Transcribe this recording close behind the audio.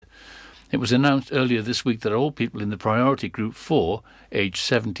It was announced earlier this week that all people in the priority group 4, aged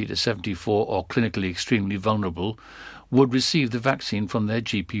 70 to 74 or clinically extremely vulnerable, would receive the vaccine from their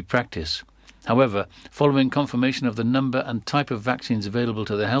GP practice. However, following confirmation of the number and type of vaccines available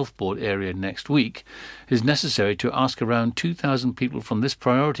to the Health Board area next week, it is necessary to ask around 2,000 people from this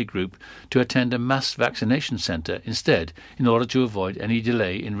priority group to attend a mass vaccination centre instead in order to avoid any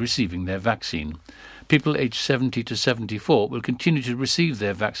delay in receiving their vaccine. People aged 70 to 74 will continue to receive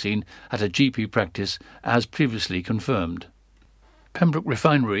their vaccine at a GP practice as previously confirmed. Pembroke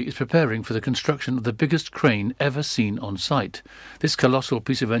Refinery is preparing for the construction of the biggest crane ever seen on site. This colossal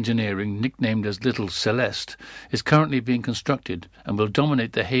piece of engineering, nicknamed as Little Celeste, is currently being constructed and will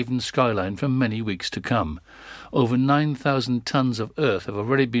dominate the Haven skyline for many weeks to come. Over 9,000 tonnes of earth have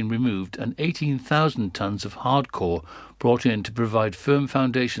already been removed and 18,000 tonnes of hardcore brought in to provide firm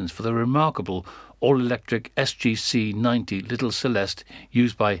foundations for the remarkable all-electric SGC-90 Little Celeste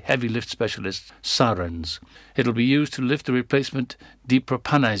used by heavy lift specialist Sarens. It'll be used to lift the replacement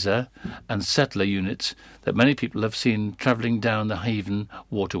depropanizer and settler units that many people have seen travelling down the Haven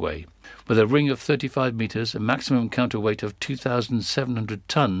waterway. With a ring of 35 metres, a maximum counterweight of 2,700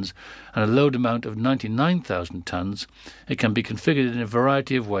 tonnes and a load amount of 99,000 tonnes, it can be configured in a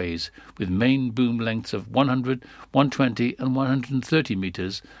variety of ways, with main boom lengths of 100, 120 and 130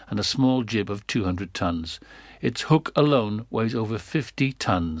 metres and a small jib of 200 tonnes. Its hook alone weighs over 50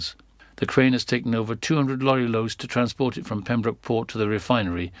 tonnes. The crane has taken over 200 lorry loads to transport it from Pembroke Port to the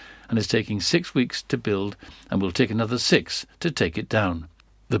refinery and is taking 6 weeks to build and will take another 6 to take it down.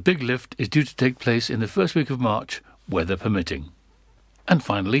 The big lift is due to take place in the first week of March, weather permitting. And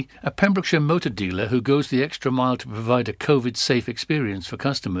finally, a Pembrokeshire motor dealer who goes the extra mile to provide a COVID-safe experience for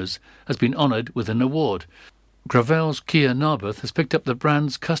customers has been honoured with an award. Gravel's Kia Narberth has picked up the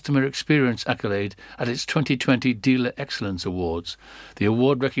brand's Customer Experience accolade at its 2020 Dealer Excellence Awards. The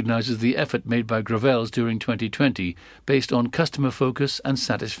award recognises the effort made by Gravel's during 2020 based on customer focus and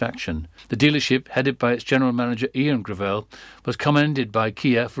satisfaction. The dealership, headed by its general manager Ian Gravel, was commended by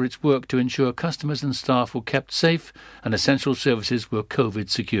Kia for its work to ensure customers and staff were kept safe and essential services were COVID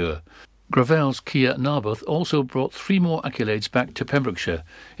secure. Gravel's Kia Narberth also brought 3 more accolades back to Pembrokeshire.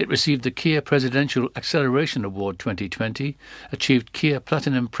 It received the Kia Presidential Acceleration Award 2020, achieved Kia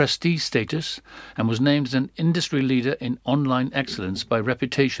Platinum Prestige status, and was named as an industry leader in online excellence by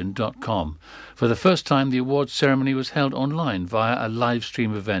Reputation.com. For the first time, the awards ceremony was held online via a live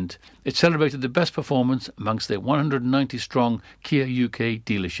stream event. It celebrated the best performance amongst their 190-strong Kia UK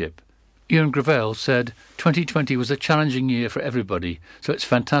dealership. Ian Gravel said, 2020 was a challenging year for everybody, so it's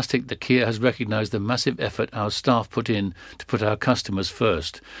fantastic that Kia has recognised the massive effort our staff put in to put our customers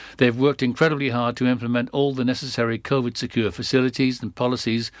first. They've worked incredibly hard to implement all the necessary COVID-secure facilities and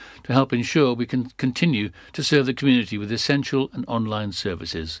policies to help ensure we can continue to serve the community with essential and online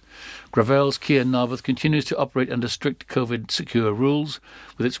services. Gravel's Kia Narberth continues to operate under strict COVID-secure rules,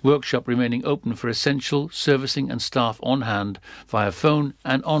 with its workshop remaining open for essential servicing and staff on hand via phone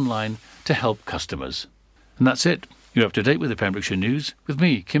and online to help customers. And that's it. You're up to date with the Pembrokeshire News with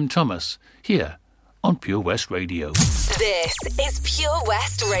me, Kim Thomas, here on Pure West Radio. This is Pure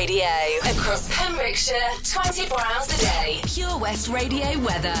West Radio. Across Pembrokeshire, 24 hours a day. Pure West Radio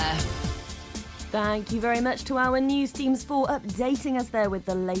weather. Thank you very much to our news teams for updating us there with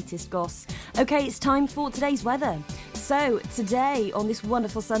the latest goss. OK, it's time for today's weather. So, today, on this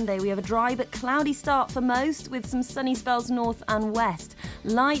wonderful Sunday, we have a dry but cloudy start for most, with some sunny spells north and west.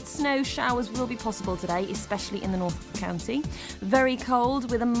 Light snow showers will be possible today, especially in the north of the county. Very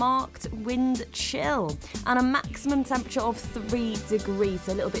cold with a marked wind chill and a maximum temperature of 3 degrees,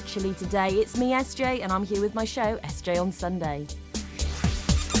 so a little bit chilly today. It's me, SJ, and I'm here with my show, SJ on Sunday.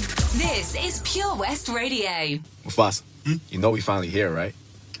 This is Pure West Radio. Mufasa, you know we finally here, right?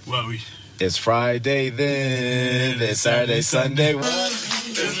 Well, It's Friday then, it's Saturday, Sunday.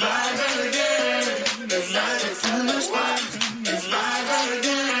 It's Friday again, it's Saturday, Sunday. It's Friday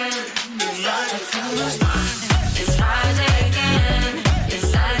again, it's Saturday, Sunday. It's Friday again. It's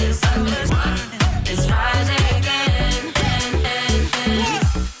Saturday, Sunday. It's Friday again.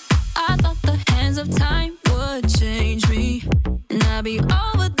 I thought the hands of time would change me, and I'd be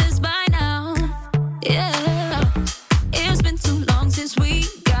over this by now. Yeah, it's been too long since we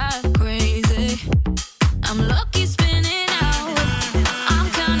got crazy. I'm lucky spinning out. I'm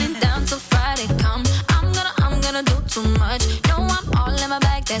counting down till Friday come. I'm gonna do too much. No, I'm all in my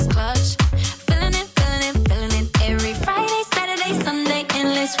bag, that's clutch. Feeling it. Every Friday, Saturday, Sunday,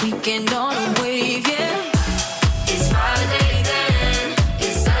 endless weekend on a wave, yeah. It's Friday then.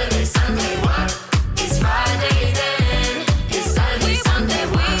 It's Saturday, Sunday. It's Friday then. It's Saturday, Sunday.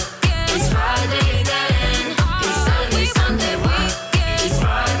 It's Friday then. It's Saturday, Sunday. It's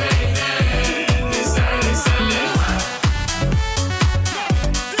Friday then.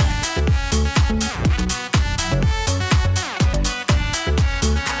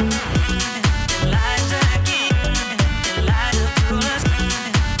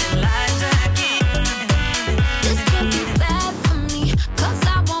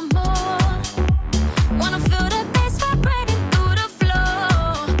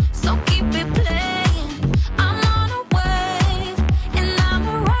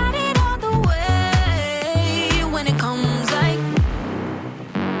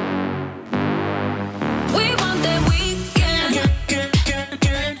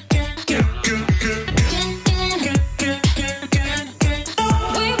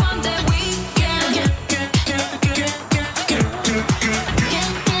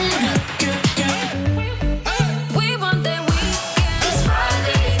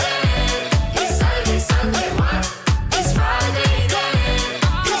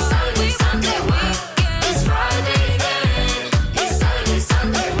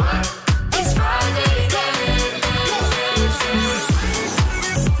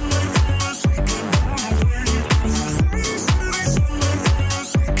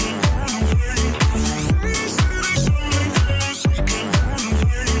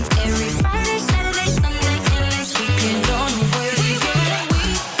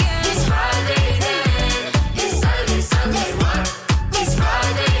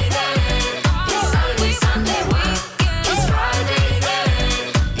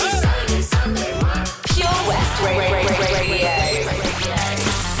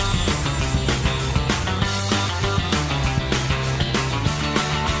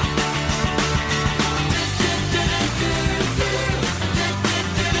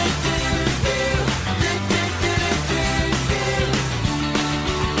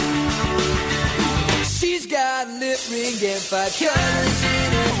 5 colors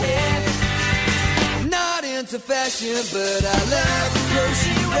in her hair. Not into fashion, but I love the clothes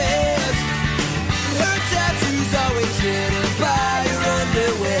she wears. Her tattoos always hidden by her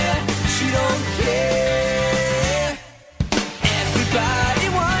underwear. She don't care. Everybody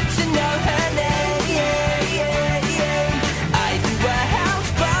wants to know her name. I do a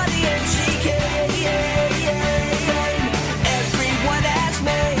house party and she came. Everyone asks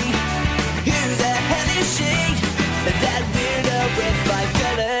me, who the hell is she? That weirdo with 5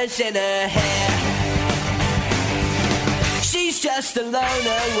 colors in her hair. She's just a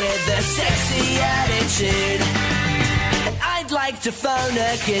loner with a sexy attitude. And I'd like to phone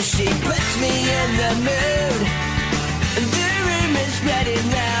her cause she puts me in the mood. And the room is ready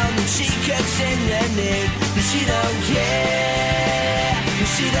now and she cooks in the nude. But she don't care,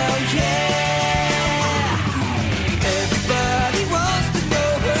 she don't care. Everybody wants to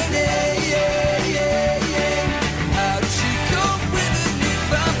know her name. How does she cope with a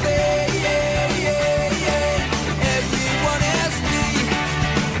newfound fame? Everyone asks me,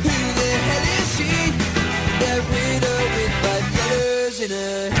 who the hell is she? That widow with 5 colors in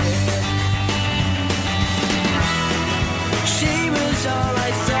her hair. She was all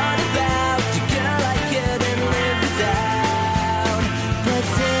I thought about, the girl I couldn't live without. But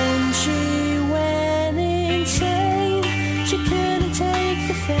then she went insane, she couldn't take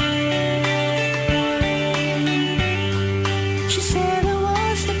the fame. She said I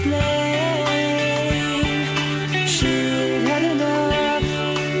was to blame. She'd had enough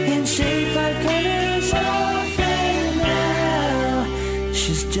and say 5 colors off, and now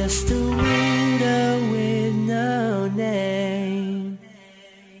she's just a widow with no name.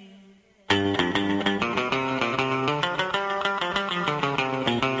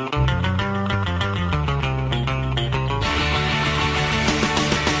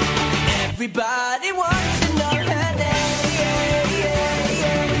 Everybody wants to know her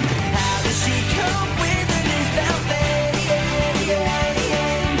name. How does she cope with a newfound fame?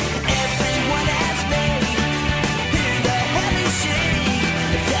 Everyone asks me, who the hell is she?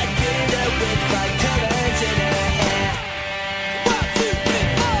 That widow with 5 colors in her hair. 1, 2, 3,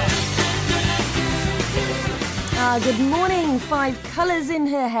 4. Good morning. 5 Colours in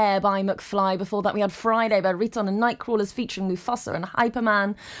Her Hair by McFly. Before that, we had Friday by Riton and Nightcrawlers featuring Mufasa and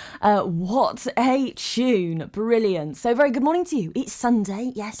Hyperman. What a tune. Brilliant. So very good morning to you. It's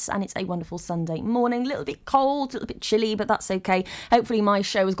Sunday, yes, and it's a wonderful Sunday morning. A little bit cold, a little bit chilly, but that's okay. Hopefully my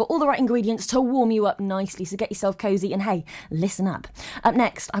show has got all the right ingredients to warm you up nicely, so get yourself cosy and hey, listen up. Up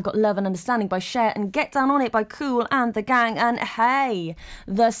next, I've got Love and Understanding by Cher and Get Down On It by Kool and the Gang. And hey,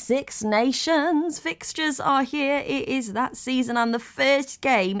 the Six Nations fixtures are here. It is that season and the first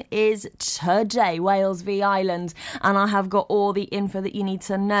game is today, Wales v Ireland, and I have got all the info that you need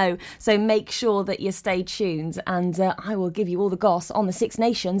to know, so make sure that you stay tuned and I will give you all the goss on the Six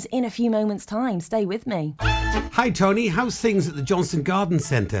Nations in a few moments time. Stay with me. Hi Tony, how's things at the Johnston Garden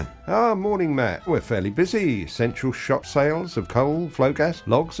Centre? Morning Matt. We're fairly busy. Essential shop sales of coal, flow gas,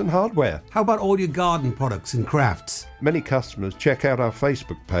 logs and hardware. How about all your garden products and crafts? Many customers check out our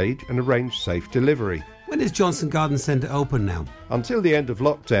Facebook page and arrange safe delivery. When is Johnston Garden Centre open now? Until the end of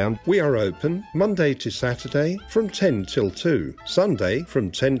lockdown, we are open Monday to Saturday from 10 till 2, Sunday from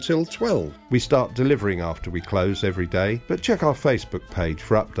 10 till 12. We start delivering after we close every day, but check our Facebook page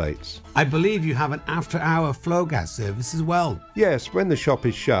for updates. I believe you have an after-hour flow gas service as well. Yes, when the shop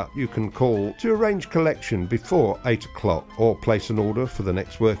is shut, you can call to arrange collection before 8 o'clock or place an order for the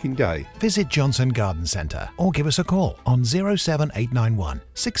next working day. Visit Johnston Garden Centre or give us a call on 07891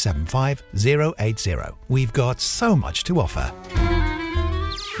 675 080. We've got so much to offer.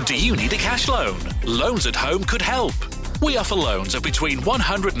 Do you need a cash loan? Loans at Home could help. We offer loans of between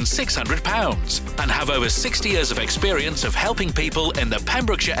 £100 and £600 and have over 60 years of experience of helping people in the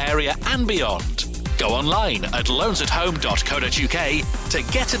Pembrokeshire area and beyond. Go online at loansathome.co.uk to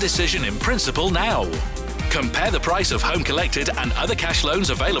get a decision in principle now. Compare the price of home collected and other cash loans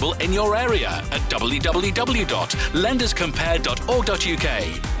available in your area at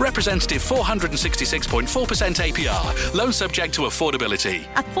www.lenderscompare.org.uk. Representative 466.4% APR. Loan subject to affordability.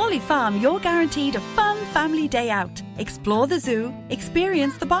 At Folly Farm, you're guaranteed a fun family day out. Explore the zoo,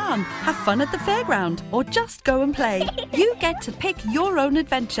 experience the barn, have fun at the fairground, or just go and play. You get to pick your own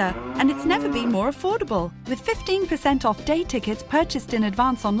adventure, and it's never been more affordable. With 15% off day tickets purchased in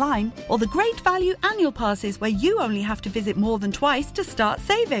advance online, or the great value annual passes where you only have to visit more than twice to start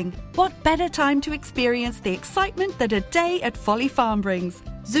saving. What better time to experience the excitement that a day at Folly Farm brings?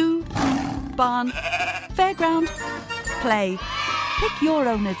 Zoo, barn, fairground, play. Pick your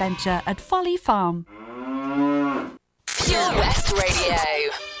own adventure at Folly Farm. Pure West Radio.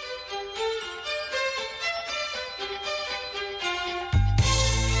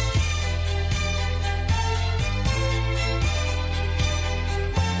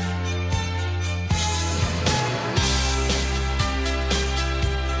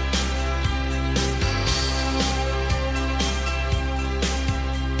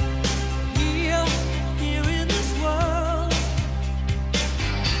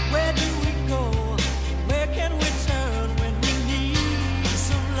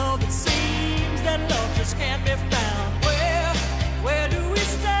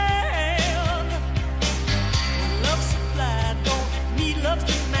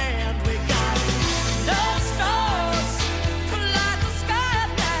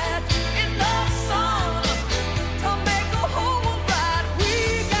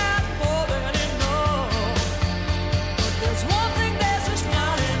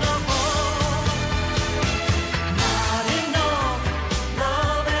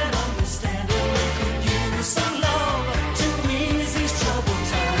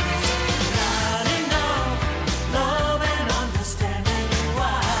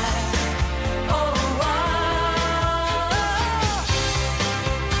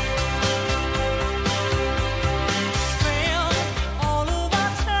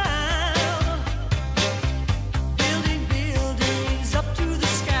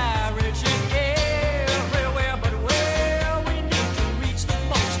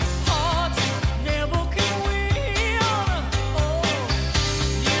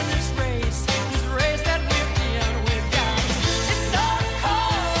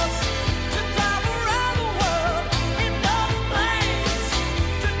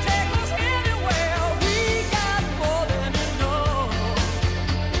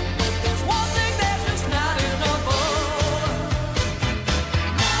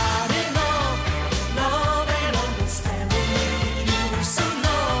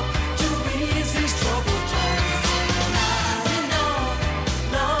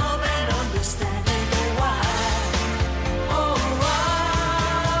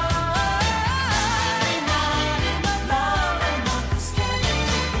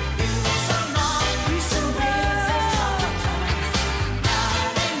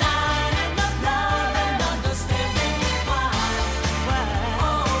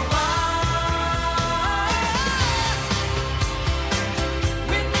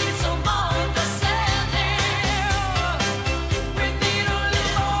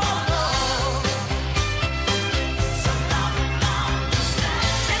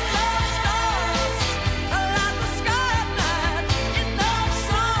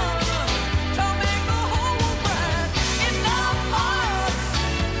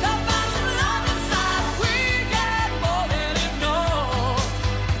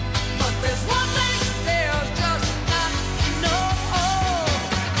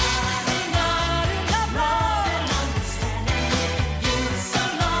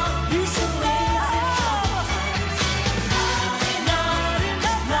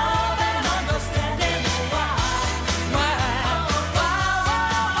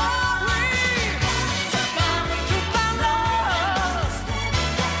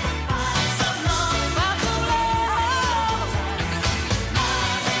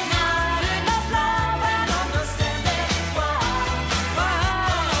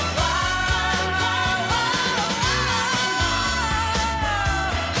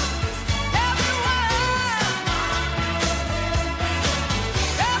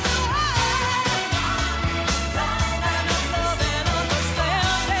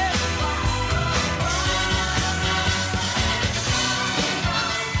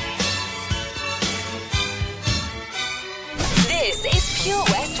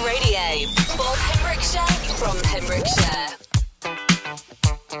 from Pembrokeshire.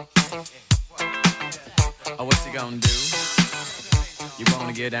 Oh, what you gonna do? You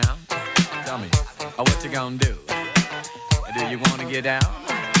wanna get down? Tell me. Oh, what you gonna do? Do you wanna get down?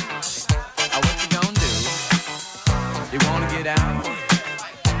 Oh, what you gonna do? You wanna get down?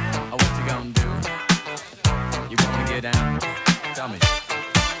 Oh, what you gonna do? You wanna get down? Tell me.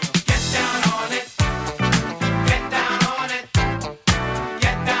 Get down on it. Get down on it.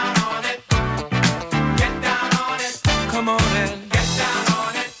 Get down on it. Get down on it. Come on in. Get down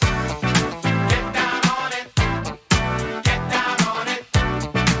on it. Get down on it. Get down on it.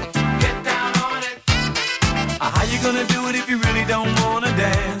 Get down on it. How you gonna do it if you really don't wanna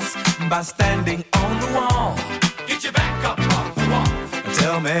dance? By standing on the wall. Get your back up off the wall.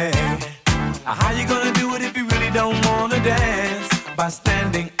 Tell me. How you gonna do it if you really don't wanna dance? By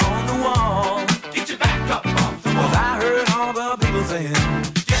standing on the wall. Get your back up off the wall. 'Cause I heard all the people saying,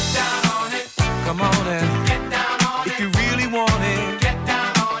 get down on it. Come on and get down on it. If you really want it, get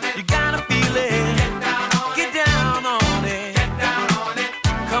down on it. You gotta feel it. Get down on it. Get down on it. Get down on it.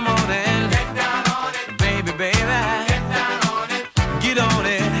 Come on and get down on it. Baby, baby. Get down on it. Get on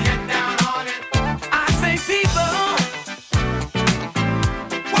it. Get down on it. I say people.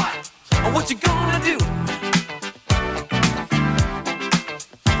 What you gonna do?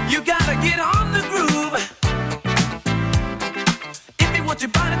 You gotta get on the groove if you want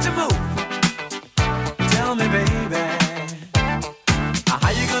your body to move. Tell me, baby,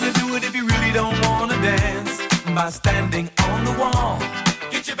 how you gonna do it if you really don't wanna dance? By standing on the wall.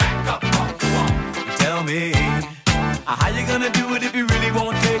 Get your back up off the wall. Tell me, how you gonna do it if you really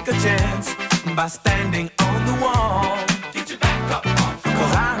won't take a chance? By standing on the wall. Get your back up off the wall.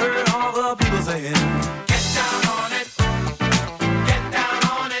 'Cause I heard all the people saying, get down on it. Get down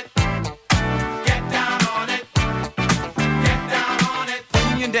on it. Get down on it. Get down on it.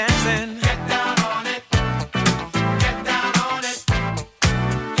 When you're dancing, get down on it. Get down on it.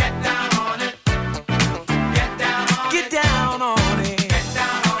 Get down on it. Get down on it. Get down on it. Get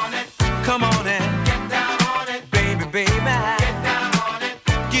down on it. Come on and get down on it. Baby, baby. Get down on it.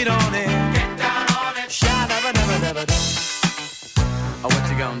 Get on it. Get down on it. Sha-da-ba-da-ba-da-ba-da. Oh, what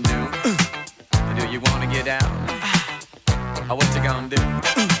you gonna do? Do you wanna get down? Oh, what you gonna do?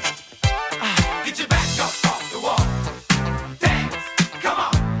 Get your back up off the wall. Dance, come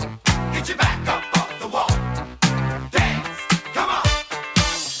on. Get your back up off the wall. Dance, come on.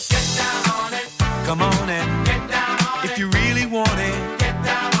 Get down on it. Come on and get down on it. If you really want it, get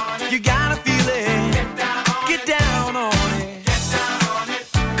down on it. You gotta feel it. Get down on it. Get down on it.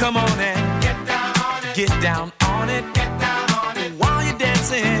 Get down on it. Come on and get down on it. Get down on it. Get down on it. While you're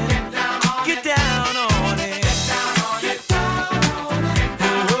dancing, get down on it. Get down on it. Get down on it. Get down on it.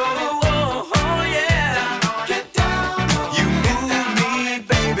 Oh, oh, oh, oh, yeah. Get down on it. You move me,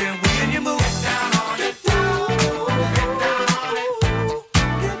 baby, when you move. Get down on it. Get down on it.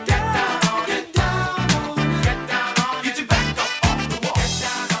 Get down on it. Get down on it. Get down on it. Get your back up off the wall. Get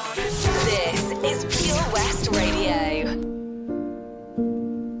down on it. This is Pure West Radio.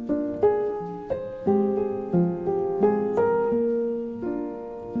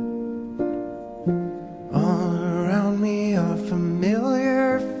 All around me are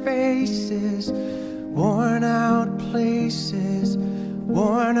familiar faces, worn out places,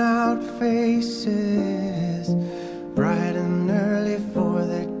 worn out faces, bright and early for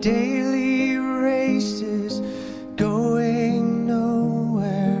their daily races, going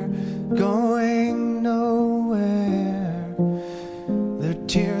nowhere, going nowhere. Their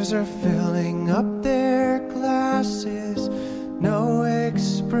tears are filling up their glasses, no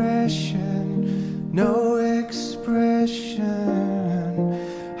expression, no expression.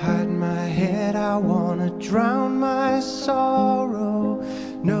 Hide my head, I wanna drown my sorrow.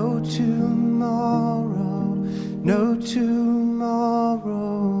 No tomorrow, no tomorrow.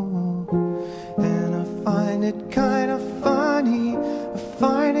 And I find it kinda funny, I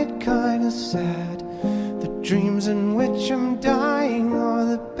find it kinda sad. The dreams in which I'm dying are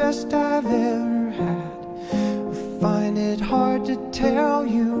the best I've ever had. I find it hard to tell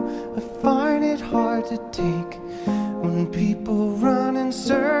you, I find it hard to take. When people run in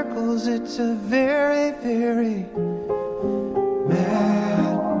circles, it's a very, very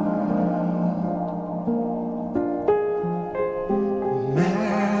mad world.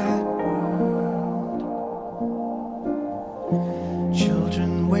 Mad world.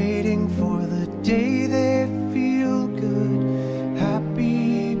 Children waiting for the day they feel good.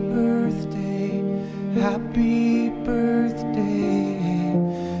 Happy birthday, happy birthday.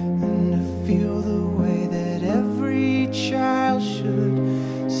 And I feel the way that every child should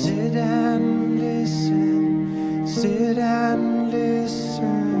sit and listen, sit and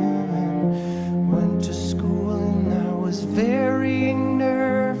listen. Went to school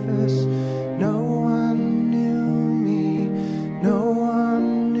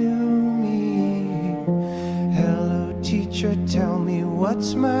future, tell me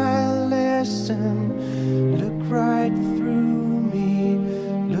what's my lesson. Look right through me,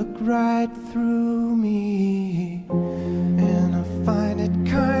 look right through me. And I find it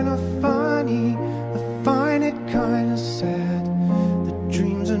kind of funny, I find it kind of sad. The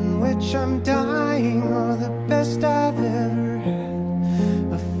dreams in which I'm dying are the best I've ever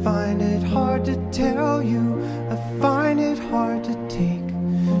had. I find it hard to tell you, I find it hard to take.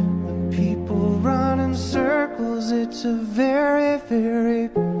 When people run in circles, it's a very, very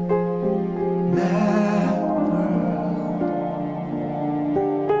mad world.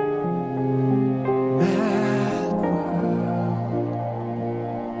 Mad world.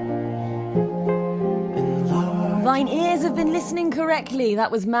 Thine ears have been listening correctly.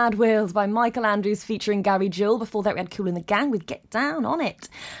 That was Mad World by Michael Andrews featuring Gary Jules. Before that we had Cool in the Gang with Get Down on It.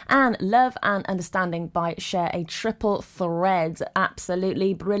 And Love and Understanding by Share a Triple Thread.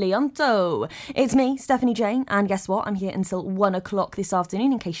 Absolutely brillianto. It's me, Stephanie Jane, and guess what? I'm here until 1 o'clock this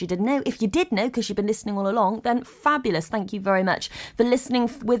afternoon, in case you didn't know. If you did know, because you've been listening all along, then fabulous. Thank you very much for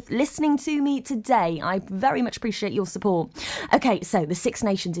listening to me today. I very much appreciate your support. Okay, so the Six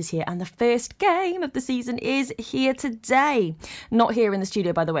Nations is here, and the first game of the season is here today. Not here in the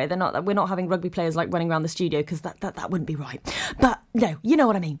studio, by the way. We're not having rugby players like running around the studio, because that wouldn't be right. But no, you know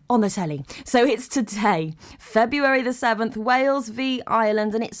what I mean, on the telly. So it's today, February the 7th, Wales v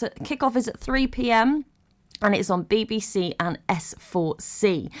Ireland, and kickoff is at 3 p.m. and it's on BBC and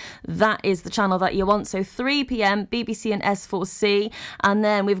S4C. That is the channel that you want. So 3 p.m, BBC and S4C. And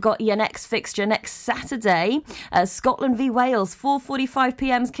then we've got your next fixture next Saturday. Scotland v Wales, 4:45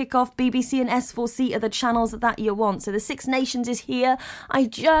 p.m's kickoff. BBC and S4C are the channels that you want. So the Six Nations is here. I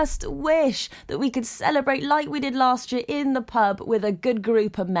just wish that we could celebrate like we did last year in the pub with a good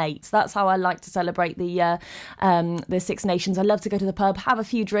group of mates. That's how I like to celebrate the Six Nations. I love to go to the pub, have a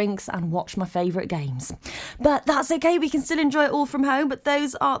few drinks and watch my favourite games. But that's okay, we can still enjoy it all from home, but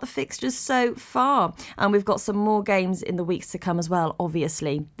those are the fixtures so far. And we've got some more games in the weeks to come as well,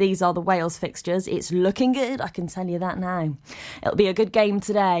 obviously. These are the Wales fixtures. It's looking good, I can tell you that now. It'll be a good game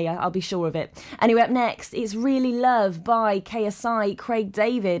today, I'll be sure of it. Anyway, up next, it's Really Love by KSI, Craig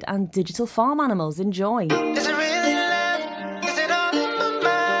David and Digital Farm Animals. Enjoy. Is it really love? Is it all in my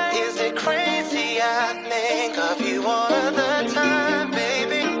mind? Is it crazy? I think of you all of the time,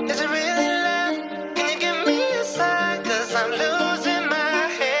 baby. Is it really love? Can you give me a sign? 'Cause I'm losing my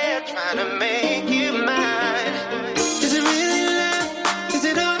head trying to make you mine. Is it really love? Is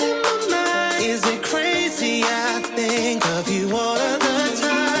it all in my mind? Is it crazy? I think of you all of the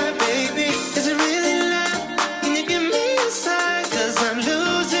time, baby. Is it really love? Can you give me a sign? 'Cause I'm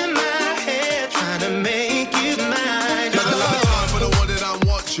losing my head trying to make you mine. Not a lot of time for the one that I'm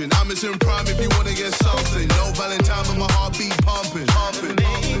watching. I'm missing prime if you wanna get something. No Valentine, but my heartbeat pumping. Gather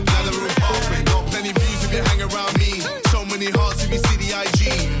and pumping. Got plenty views if you hang around me. So many hearts if you see the IG.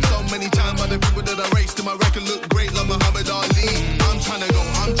 So many times by the people that I raced to my record look great like Muhammad Ali. I'm trying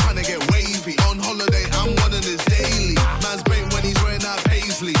to get wavy. On holiday, I'm one of this daily. Man's bait when he's wearing that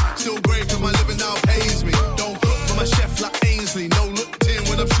paisley. Still great 'cause my living now pays me. Don't cook for my chef like Ainsley. No look tin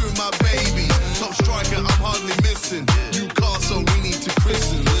when I'm shooting my baby. Top striker, I'm hardly missing. Newcastle, we need to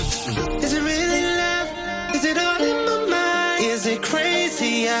christen. Listen. Is it really love? Is it all in my mind? Is it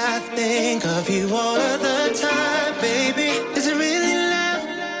crazy? I think of you all of the time, baby. Is it really love?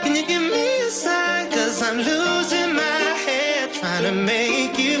 Can you give me a sign? 'Cause I'm losing my head trying to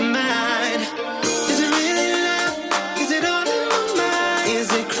make you mine. Is it really love? Is it all in my mind? Is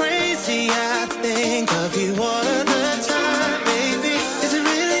it crazy? I think of you all of the time, baby. Is it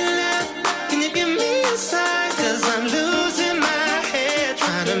really love? Can you give me a sign? 'Cause I'm losing my head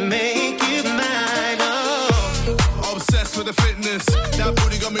trying to make you mine. Oh. Obsessed with the fitness. That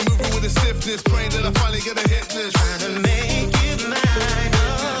booty got me moving with the stiffness. Praying that I finally get a hit this. Trying to make you mine. Oh.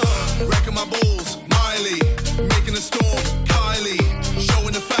 Wrecking my balls, Miley. Making a storm, Kylie.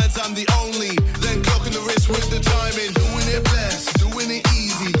 Showing the fans I'm the only. Then clocking the wrist with the timing. Doing it blessed, doing it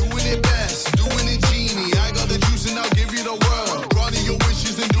easy. Doing it best, doing it genie. I got the juice and I'll give you the world. Granting your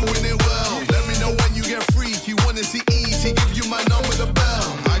wishes and doing it well. Let me know when you get freak. You wanna see easy, give you my number, the bell.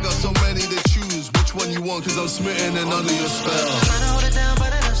 I got so many to choose. Which one you want? 'Cause I'm smitten and under your spell. Trying to hold it down,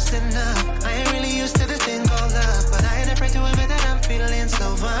 but enough's enough. I ain't really used to this thing called love, but I ain't afraid to admit that I'm feeling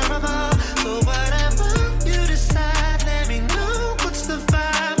so vulnerable. So whatever you decide, let me know what's the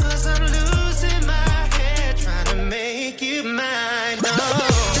vibe. 'Cause I'm losing my head trying to make you mine.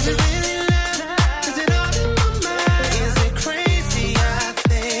 Oh. Is it really love? Is it all in my mind? Is it crazy? I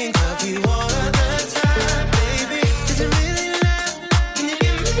think of you all of the time, baby. Is it really love? Can you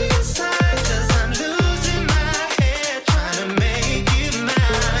give me a sign? 'Cause I'm losing my head trying to make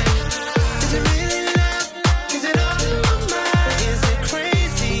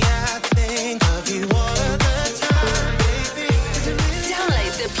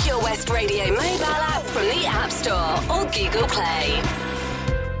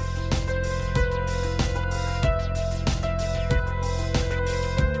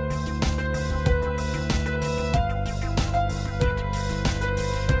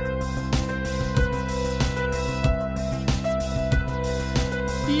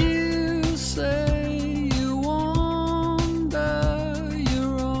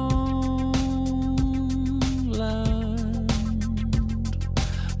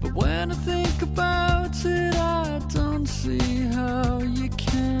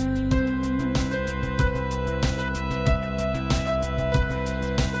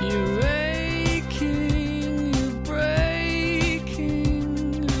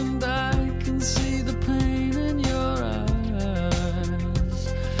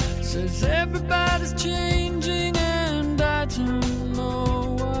Says everybody's changing and I don't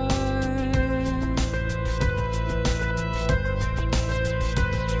know why.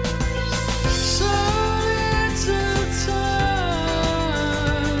 So little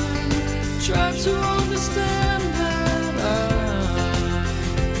time, try to understand that I'm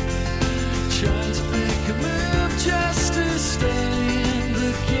trying to make a move just to stay in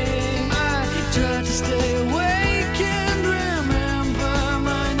the game. I try to stay awake and remember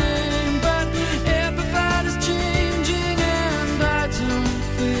my name, but everybody's changing and I don't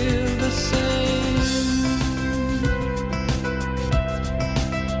feel the same.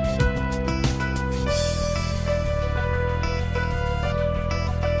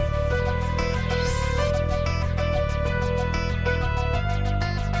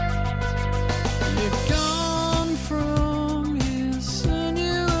 You're gone from here, soon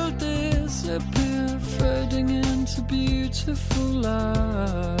you'll disappear, fading into beautiful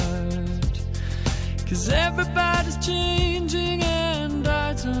light. 'Cause everybody's changing and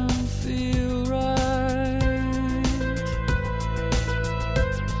I don't feel right.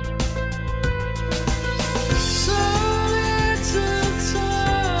 So little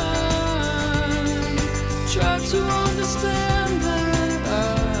time, try to understand that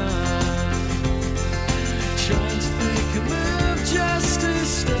I'm trying to make a move just to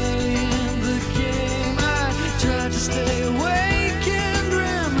stay in the game. I try to stay awake and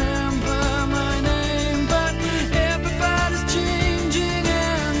remember my name, but everybody's changing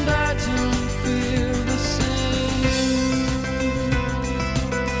and I don't feel the same.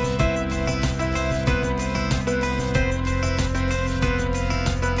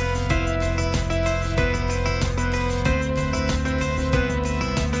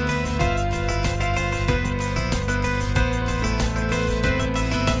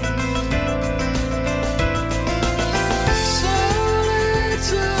 So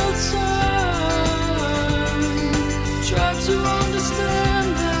little time, try to understand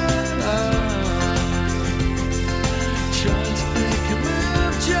that I'm trying to make a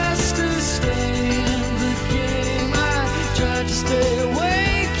move just to stay in the game. I try to stay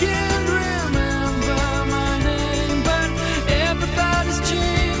awake and remember my name, but everybody's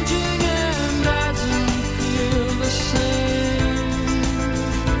changing and I don't feel the same.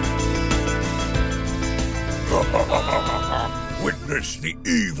 Witness the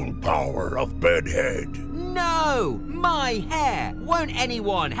evil power of Bedhead. No! My hair! Won't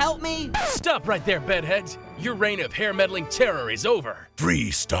anyone help me? Stop right there, bedheads. Your reign of hair-meddling terror is over.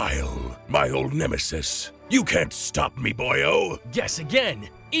 Freestyle, my old nemesis. You can't stop me, boyo. Guess again.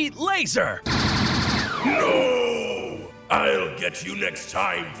 Eat laser. No! I'll get you next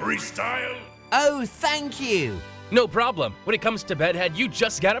time, Freestyle. Oh, thank you. No problem. When it comes to bedhead, you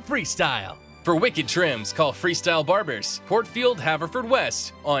just gotta freestyle. For wicked trims, call Freestyle Barbers, Portfield,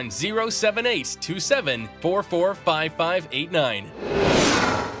 Haverfordwest, on 07827445589.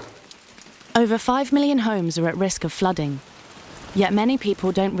 Over 5 million homes are at risk of flooding, yet many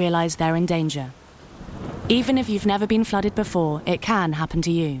people don't realise they're in danger. Even if you've never been flooded before, it can happen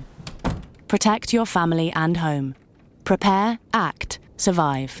to you. Protect your family and home. Prepare, act,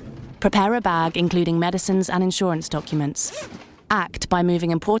 survive. Prepare a bag including medicines and insurance documents. Act by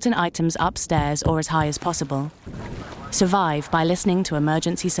moving important items upstairs or as high as possible. Survive by listening to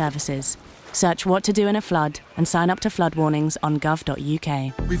emergency services. Search what to do in a flood and sign up to flood warnings on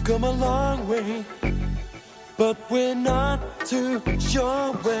gov.uk. We've come a long way, but we're not too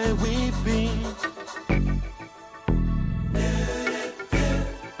sure where we've been.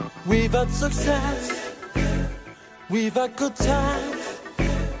 We've had success, we've had good times,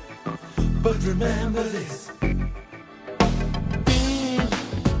 but remember this. Being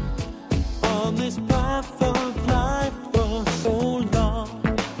on this path of life for so long,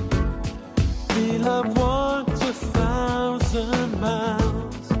 we'll have walked 1,000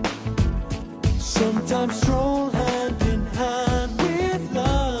 miles, sometimes stroll hand in hand with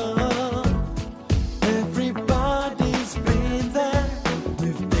love. Everybody's been there.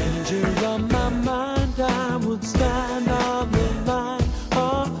 With danger on my mind, I would stand on the line.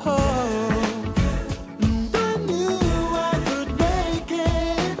 Oh, and I knew I could make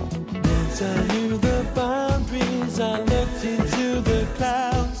it. Once I knew the boundaries, I looked into the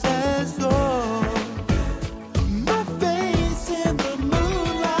clouds as though my face in the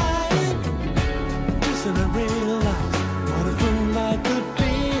moonlight. Just then I realized what a fool I could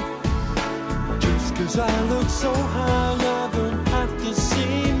be. Just 'cause I look so high, I don't have to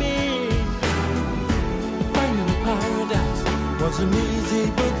see me. Finding a paradise wasn't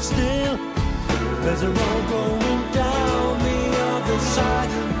easy, but still, there's a road going down the other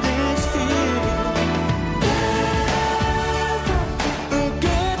side of this field. Never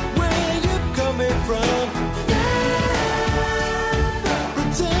forget where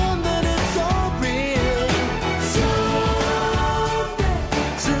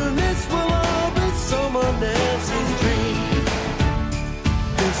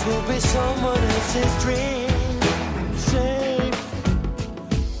This will be someone else's dream. Safe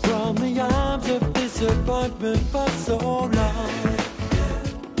from the arms of disappointment for so long.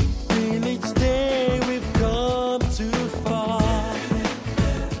 Feel each day we've come too far.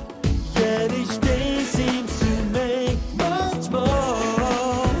 Yet each day seems to make much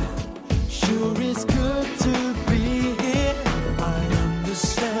more. Sure it's good to be here. I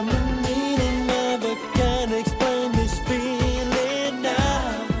understand the meaning of it, can't explain this feeling now.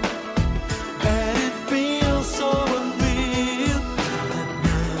 And it feels so unreal.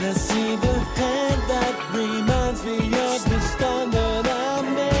 And I see the hand that reminds me of the stand that I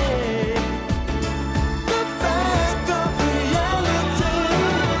made. The fact of reality.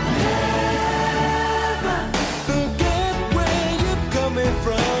 Never forget where you're coming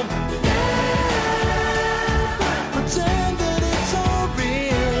from. Pretend that it's all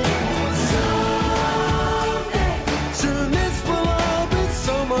real. Soon this will all be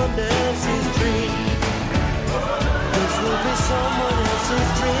someone else's dream. This will be someone else's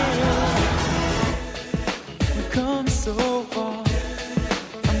dream. We've come so far,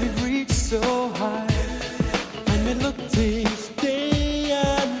 and we've reached so high, and we look this day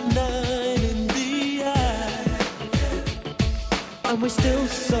and night in the eye, and we're still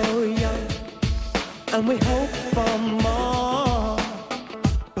so young, and we hope for more.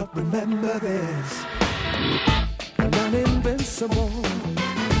 But remember this, we're not invincible.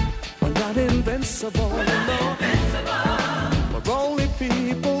 We're not invincible. No. We're only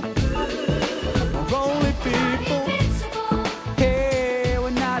people. We're only people. Hey, we're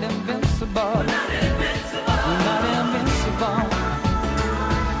not invincible. We're not invincible.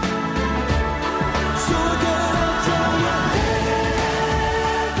 So gonna tell you,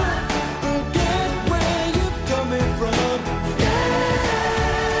 never forget where you're coming from.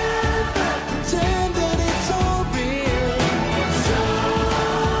 Pretend that it's all real.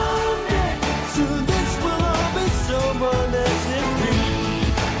 Someday, soon this will all be someone else's dream.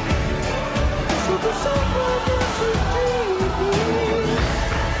 This will be someone else's dream.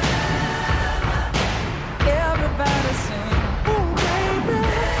 Everybody sing, oh baby.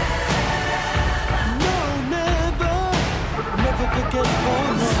 No, never, never forget, oh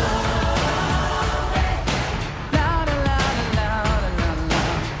no. Louder, louder, louder, louder,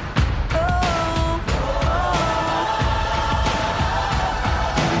 louder.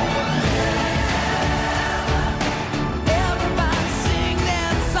 Everybody sing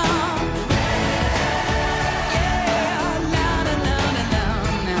that song. Yeah, louder, louder,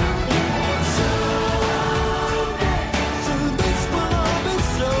 louder now. Soon this will all be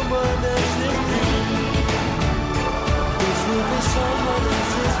someone else's dream. This will be someone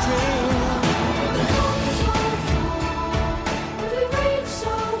else's dream.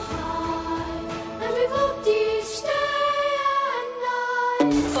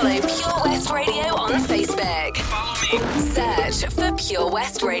 Follow Pure West Radio on Facebook. Search for Pure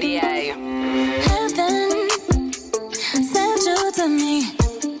West Radio. Heaven sent you to me.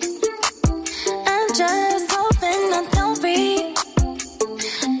 I'm just hoping I don't repeat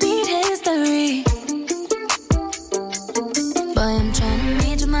history. Boy, I'm trying to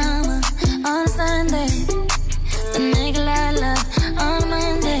meet your mama on a Sunday. The nigga I love on a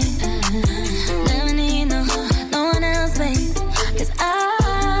Monday. Never need no one else, babe. 'Cause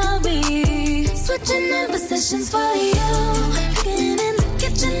I'll be switching up positions for you. Cooking in the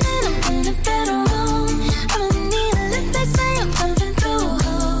kitchen and I'm in the bedroom. I don't need a lift, they say I'm coming through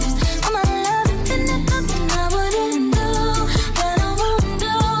hoes. All my love infinite, nothing I wouldn't do, that I won't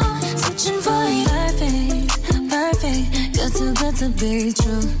do. Switching for you, perfect, good to be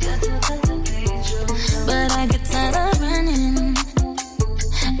true. But I get tired of running.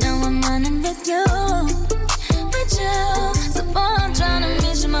 Now I'm running with you. So boy, I'm trying to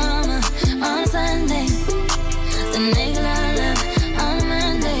meet your mama on a Sunday. The nigga I love on a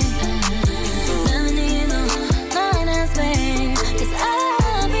Monday. Never need no one else, babe. 'Cause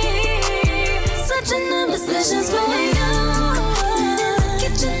I'll be switching up positions for you.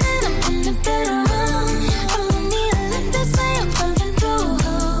 Kitchen and I'm in the bedroom. I don't need a lift, they say I'm coming through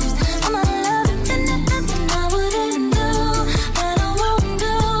hoes.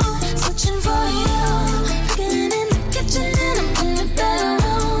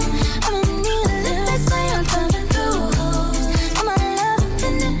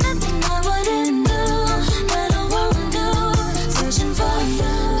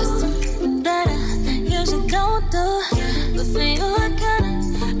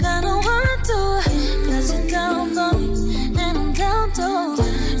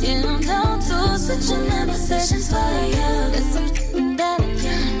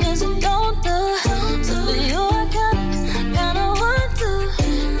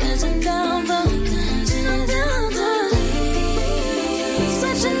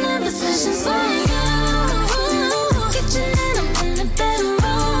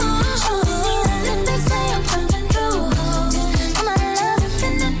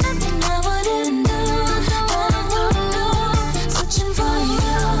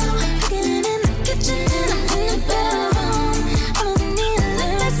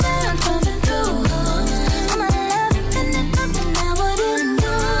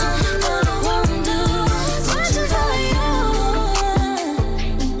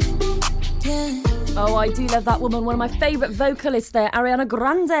 I do love that woman. One of my favourite vocalists there, Ariana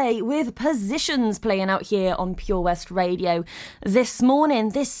Grande, with Positions playing out here on Pure West Radio this morning,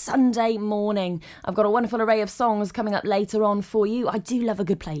 this Sunday morning. I've got a wonderful array of songs coming up later on for you. I do love a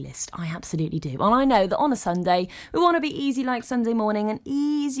good playlist. I absolutely do. And I know that on a Sunday, we want to be easy like Sunday morning and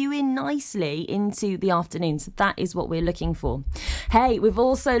ease you in nicely into the afternoon. So that is what we're looking for. Hey, we've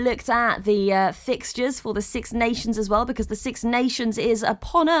also looked at the fixtures for the Six Nations as well, because the Six Nations is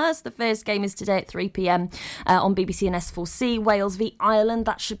upon us. The first game is today at 3 p.m. On BBC and S4C. Wales v Ireland.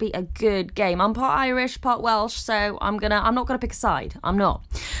 That should be a good game. I'm part Irish, part Welsh, so I'm not gonna pick a side. I'm not.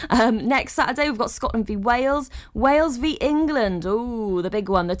 Next Saturday we've got Scotland v Wales. Wales v England. Ooh, the big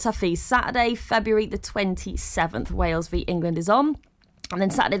one, the toughie. Saturday, February the 27th. Wales v England is on. And then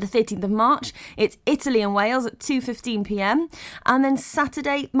Saturday the 13th of March, it's Italy and Wales at 2:15 p.m. And then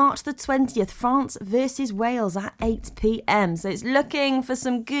Saturday, March the 20th, France versus Wales at 8 p.m. So it's looking for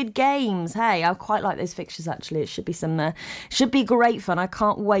some good games. Hey, I quite like those fixtures actually. It should be great fun. I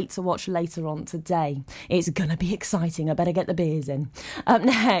can't wait to watch later on today. It's gonna be exciting. I better get the beers in. Up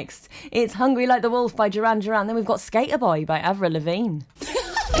next, it's Hungry Like the Wolf by Duran Duran. Then we've got Skater Boy by Avril Lavigne.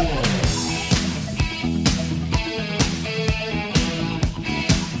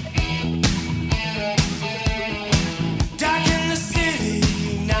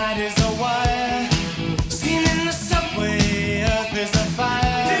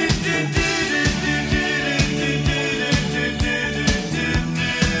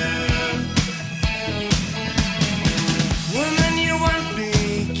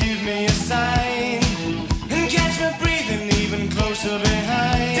 Sign and catch me breathing even closer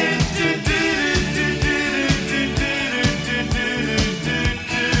behind.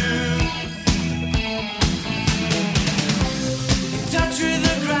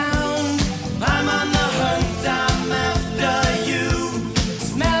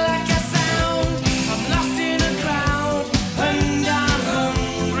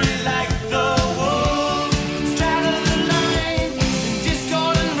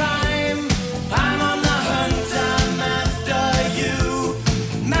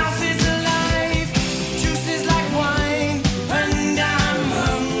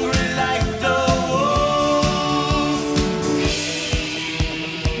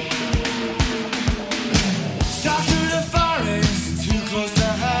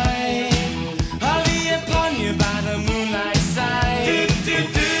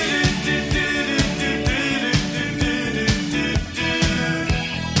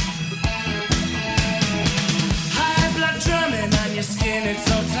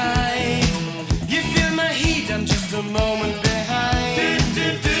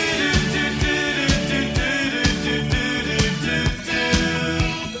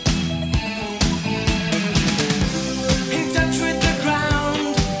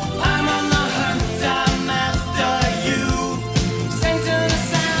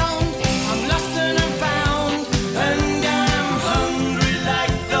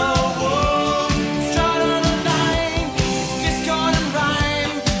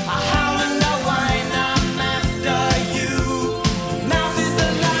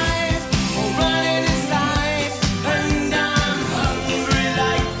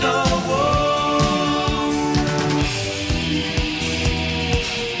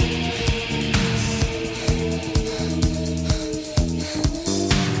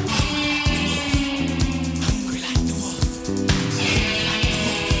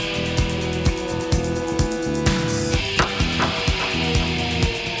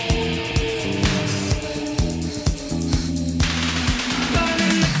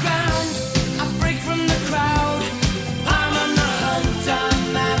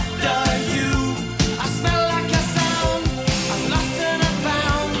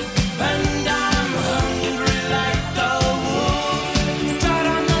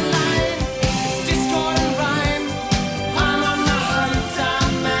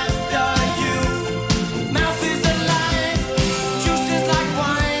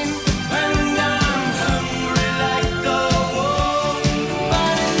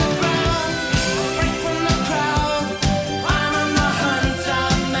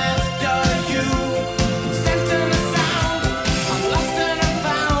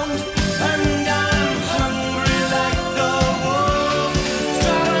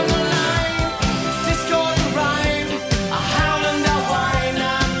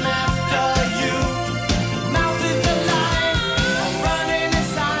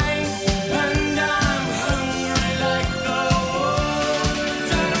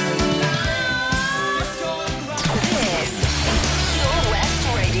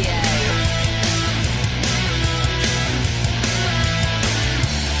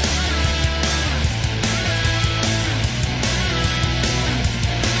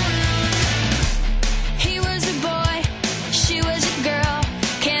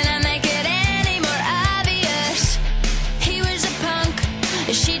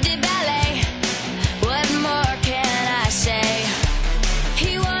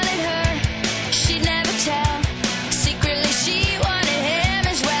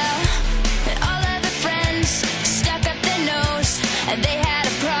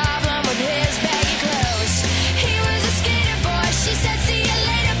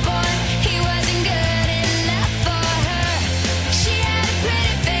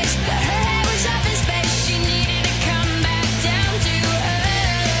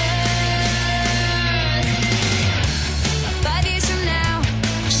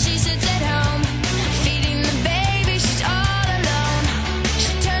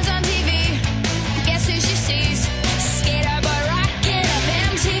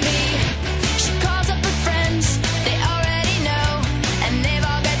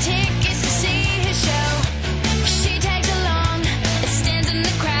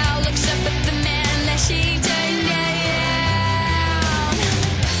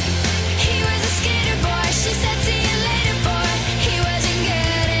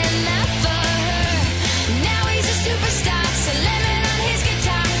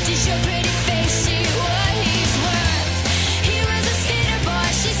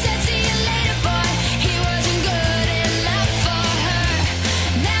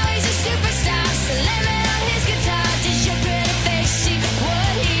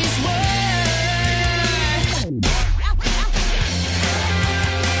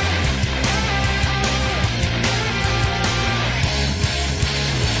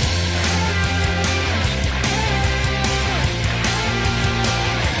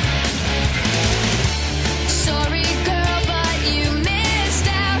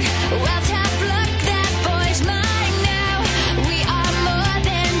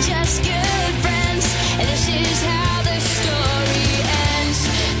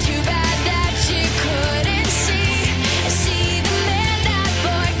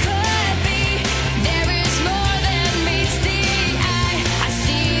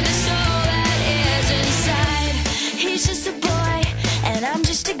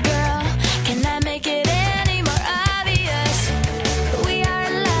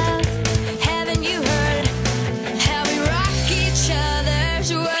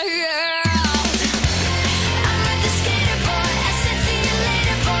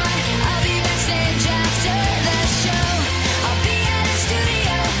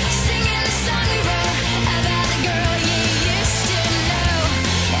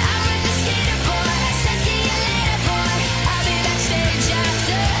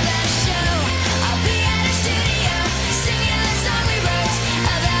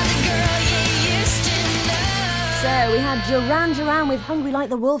 Duran Duran with Hungry Like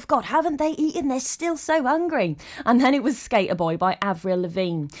the Wolf. God, haven't they eaten? They're still so hungry. And then it was Skater Boy by Avril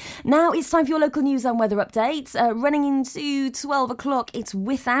Lavigne. Now it's time for your local news and weather updates. Running into 12 o'clock, it's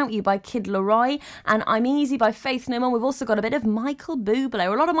Without You by Kid Laroi and I'm Easy by Faith No More. We've also got a bit of Michael Bublé.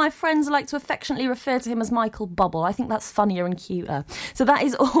 A lot of my friends like to affectionately refer to him as Michael Bubble. I think that's funnier and cuter. So that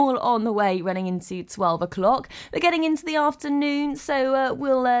is all on the way running into 12 o'clock. We're getting into the afternoon, so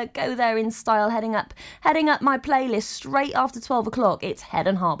we'll go there in style, heading up my playlist straight after 12 o'clock. It's Head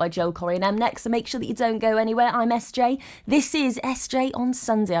and Heart by Joel Corey and M next, so make sure that you don't go anywhere. I'm SJ. This is SJ on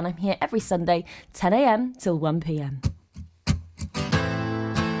Sunday, and I'm here every Sunday, 10 a.m. till 1 p.m.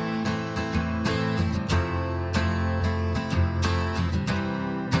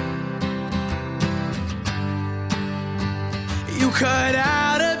 You cut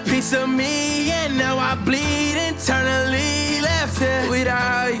out a piece of me, and now I bleed internally. Left here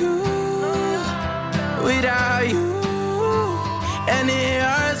without you, without you. And it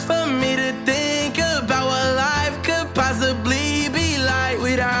hurts for me to think about what life could possibly be like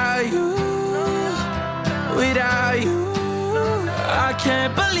without you, without you. I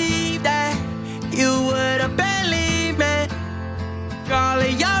can't believe that you would have believed me. All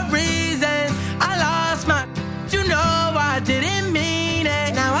of your reasons, I lost my. You know I didn't mean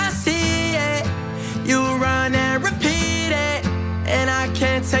it. Now I see it. You run and repeat it, and I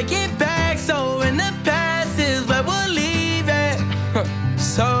can't take it back. So in the past is where we'll leave it.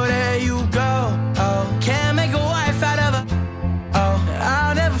 So there you go. Oh, can't make a wife out of her. Oh,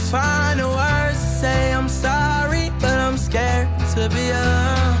 I'll never find the words to say I'm sorry, but I'm scared to be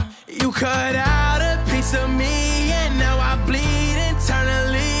alone. You cut out a piece of me, and now I bleed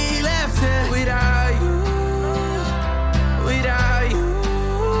internally. Left here without you, without you.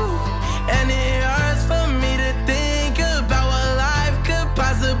 And it hurts for me to think about what life could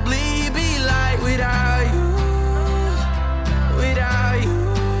possibly be like without you, without you.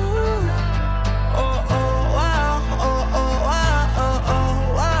 Oh, oh, wow, oh, oh, wow, oh, oh,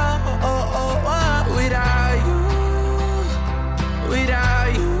 wow, oh, oh, wow. Without you, without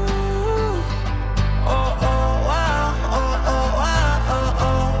you. Oh, oh, wow, oh, oh, wow, oh,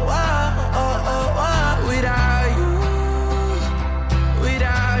 oh, wow, oh, oh, wow. Without you,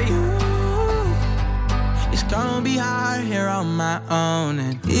 without you. It's gonna be hard here on my own,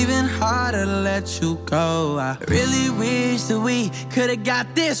 and even harder to let you go. I really wish that we could've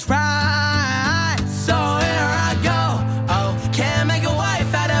got this right. So here I go. Oh, can't make a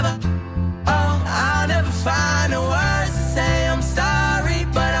wife out of her. Oh, I'll never find the words to say I'm sorry,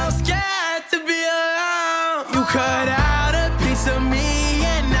 but I'm scared to be alone. You cut out a piece of me,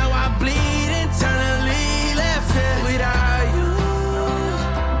 and now I bleed internally. Left here without you,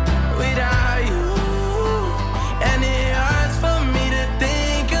 without you. And it hurts for me to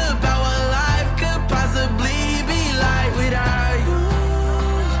think about what life could possibly be like without you,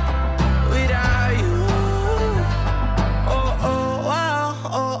 without you. Oh, oh, wow,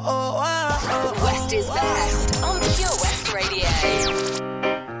 oh, oh, wow, oh, oh. West is best on Pure West Radio.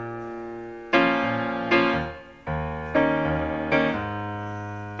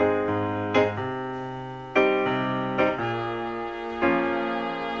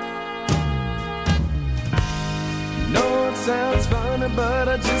 No, it sounds funny, but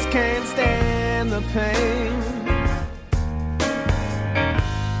I just can't stand the pain.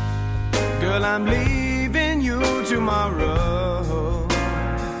 Girl, I'm leaving you tomorrow.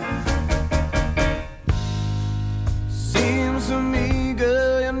 Seems to me,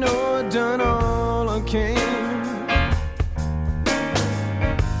 girl, you know I've done all I can.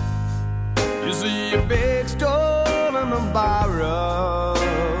 You see your big stole and a borrow.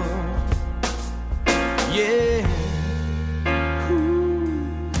 Yeah.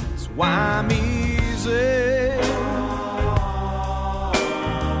 That's why I'm easy.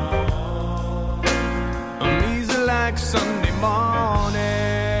 I'm easy like Sunday morning.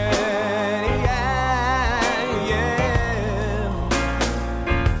 Yeah, yeah.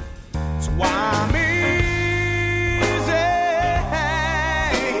 That's why I'm easy.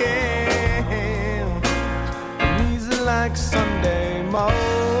 I'm easy like Sunday morning.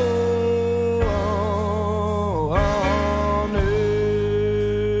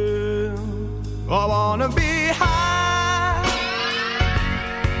 I wanna be high,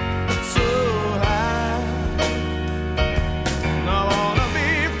 so high. I wanna be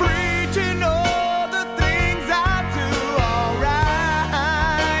free to know the things I do alright.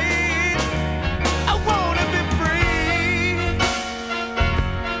 I wanna be free,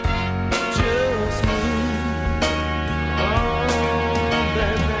 just me. Oh, baby.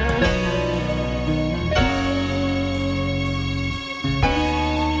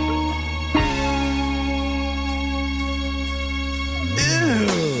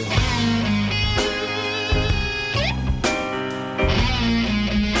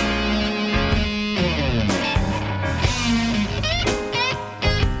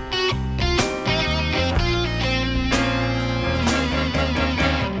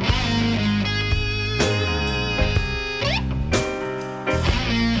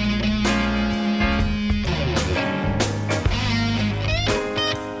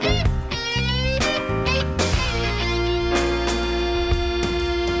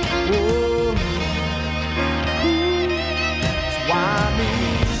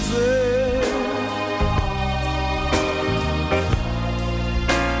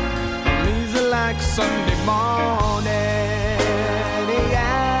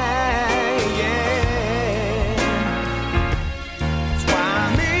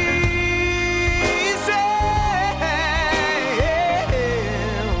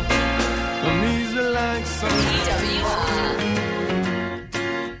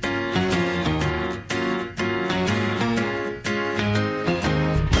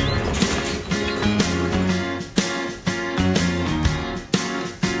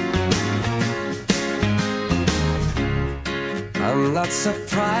 not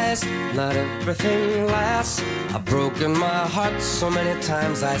surprised, not everything lasts. I've broken my heart so many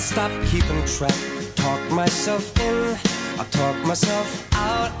times I stopped keeping track. Talk myself in, I talk myself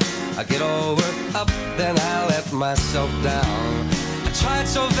out. I get all worked up, then I let myself down. I tried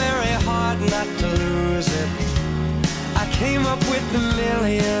so very hard not to lose it. I came up with a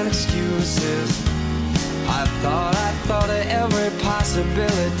million excuses. I thought of every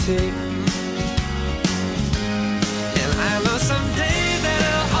possibility. And I know someday that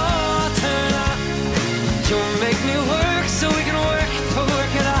it'll all turn out. You'll make me work so we can work to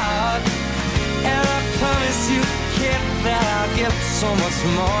work it out. And I promise you, kid, that I'll get so much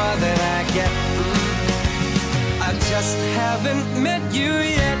more than I get. I just haven't met you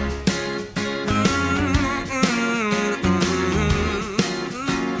yet.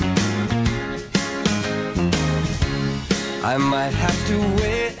 I might have to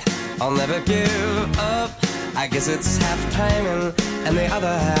wait, I'll never give up. I guess it's half timing and the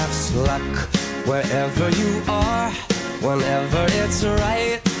other half's luck. Wherever you are, whenever it's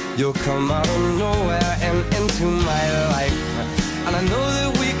right, you'll come out of nowhere and into my life. And I know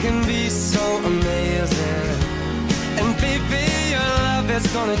that we can be so amazing. And baby, your love is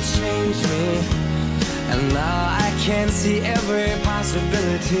gonna change me. And now I can see every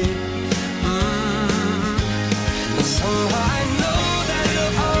possibility. And somehow I know that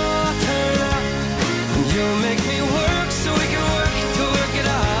it'll all turn out. And you'll make me work so we can work to work it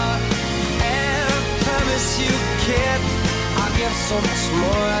out. And I promise you, kid, I'll give so much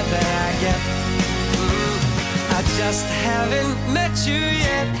more than I get. I just haven't met you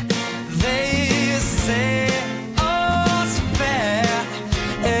yet. They say all's fair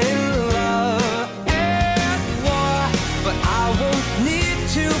in love and war, but I won't need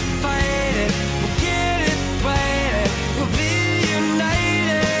to fight it. We'll get it right, we'll be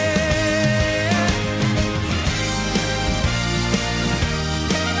united.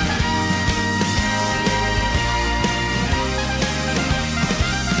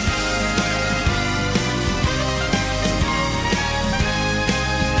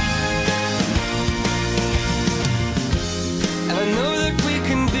 And I know that we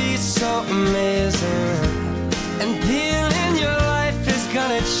can be so amazing. And being in your life is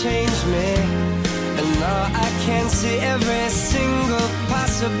gonna change me. And now I can see every single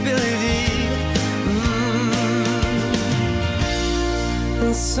possibility.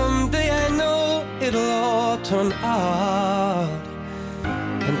 And someday I know it'll all turn out.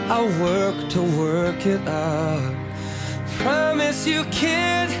 And I'll work to work it out. Promise you,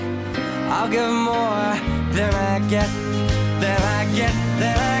 kid, I'll give more than I get, than I get,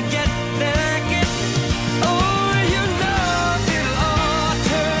 than I get, than I get. Oh, you know it'll all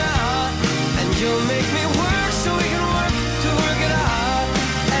turn out. And you'll make me work so we can work to work it out.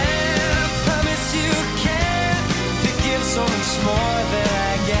 And I promise you can to give so much more than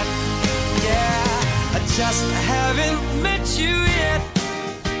I get. Yeah, I just haven't met you yet.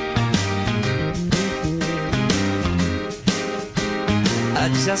 I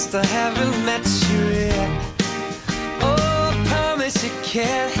just haven't met you yet. Oh, I promise you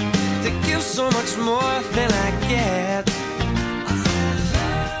can to give so much more than I get.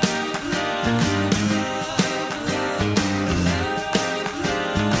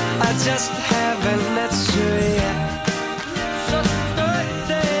 I just haven't met you yet. So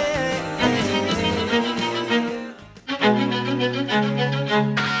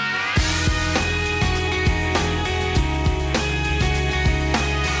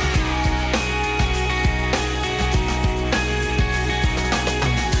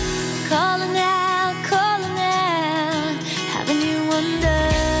Calling out, having you wonder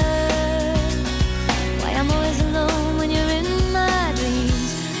why I'm always alone when you're in my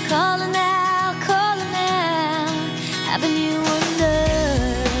dreams. Calling out,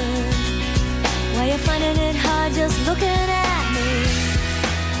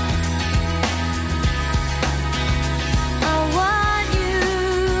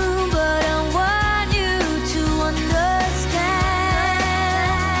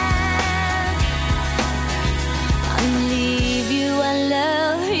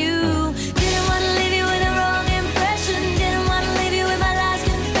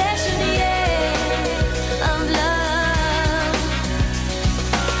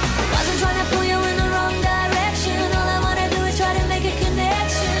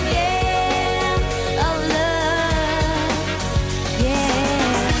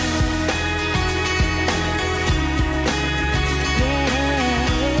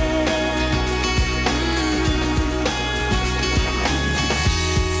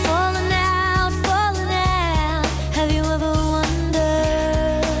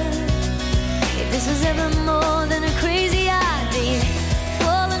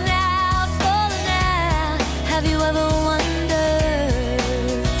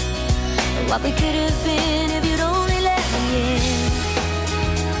 what we could have been if you'd only let me in.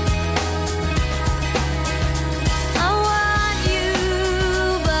 I want you,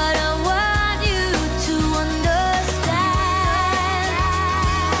 but I want you to understand.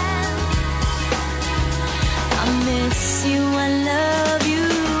 I miss you, I love you.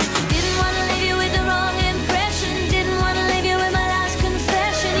 Didn't want to leave you with the wrong impression. Didn't want to leave you with my last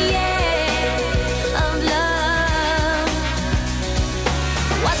confession, yeah, of love.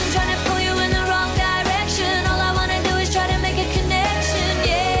 Wasn't trying to pull you in the wrong direction. All I want to do is try to make a connection,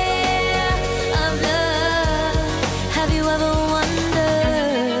 yeah, of love. Have you ever wondered?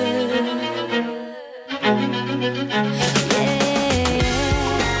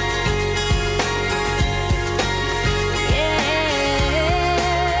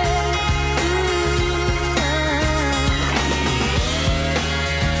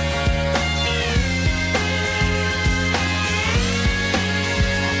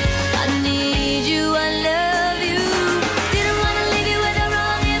 I need you, I love you. Didn't want to leave you with the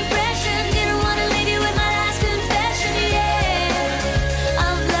wrong impression. Didn't want to leave you with my last confession, yeah,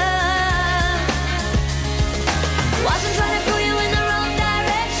 of love. Wasn't trying to pull you in the wrong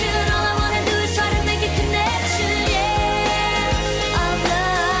direction. All I want to do is try to make a connection, yeah, of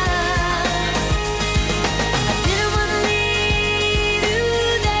love. I didn't want to leave you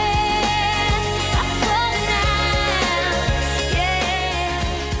there. I'm falling now, yeah.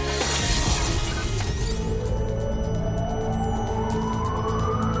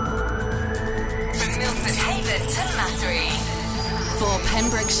 From Milford Haven to Mathry. For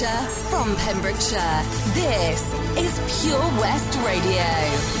Pembrokeshire, from Pembrokeshire, this is Pure West Radio.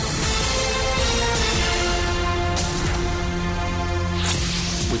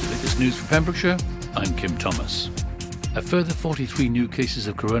 With the latest news from Pembrokeshire, I'm Kim Thomas. A further 43 new cases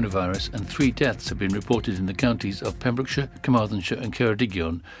of coronavirus and 3 deaths have been reported in the counties of Pembrokeshire, Carmarthenshire and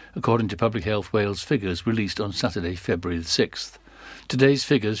Ceredigion, according to Public Health Wales figures released on Saturday, February the 6th. Today's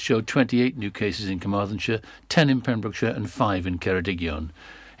figures showed 28 new cases in Carmarthenshire, 10 in Pembrokeshire and 5 in Ceredigion.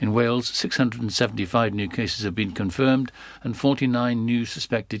 In Wales, 675 new cases have been confirmed and 49 new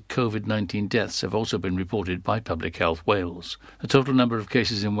suspected COVID-19 deaths have also been reported by Public Health Wales. The total number of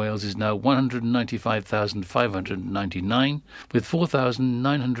cases in Wales is now 195,599, with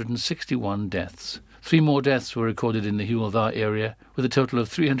 4,961 deaths. 3 more deaths were recorded in the Hywel Dda area, with a total of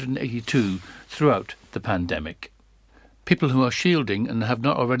 382 throughout the pandemic. People who are shielding and have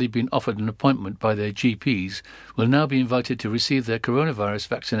not already been offered an appointment by their GPs will now be invited to receive their coronavirus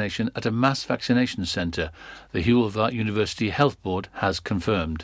vaccination at a mass vaccination centre, the Hywel Dda University Health Board has confirmed.